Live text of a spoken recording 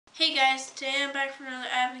Hey guys, today I'm back for another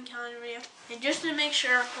advent calendar video. And just to make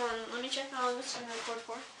sure, hold on, let me check how long this is going to record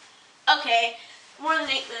for. Okay, more than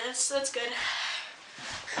 8 minutes, that's good.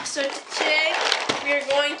 So today we are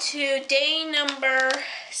going to day number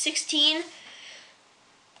 16.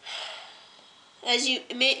 As you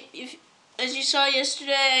saw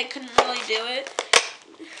yesterday, I couldn't really do it,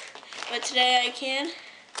 but today I can.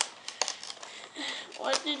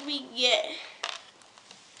 What did we get?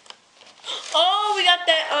 Oh, we got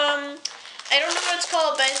that, I don't know what it's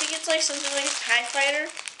called, but I think it's like something like a TIE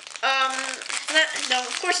fighter. No,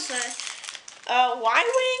 of course it's not.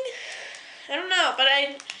 Y-Wing? I don't know, but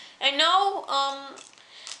I know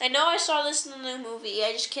I saw this in the new movie.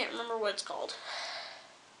 I just can't remember what it's called.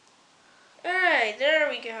 Alright, there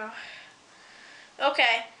we go.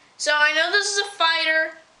 Okay, so I know this is a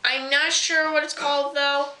fighter. I'm not sure what it's called,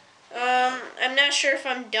 though. I'm not sure if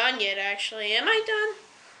I'm done yet, actually. Am I done?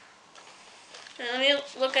 Let me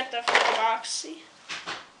look at the box, see.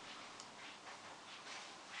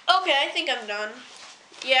 Okay, I think I'm done.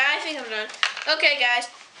 Yeah, I think I'm done. Okay, guys,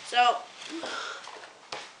 so,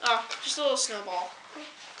 oh, just a little snowball.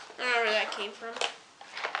 I don't know where that came from.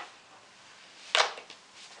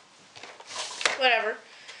 Whatever.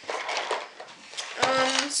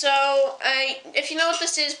 If you know what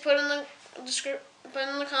this is, put in the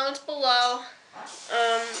comments below.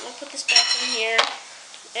 I'll put this back in here.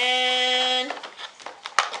 And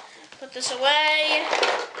put this away.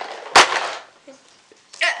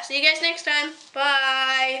 Yeah, see you guys next time.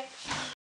 Bye.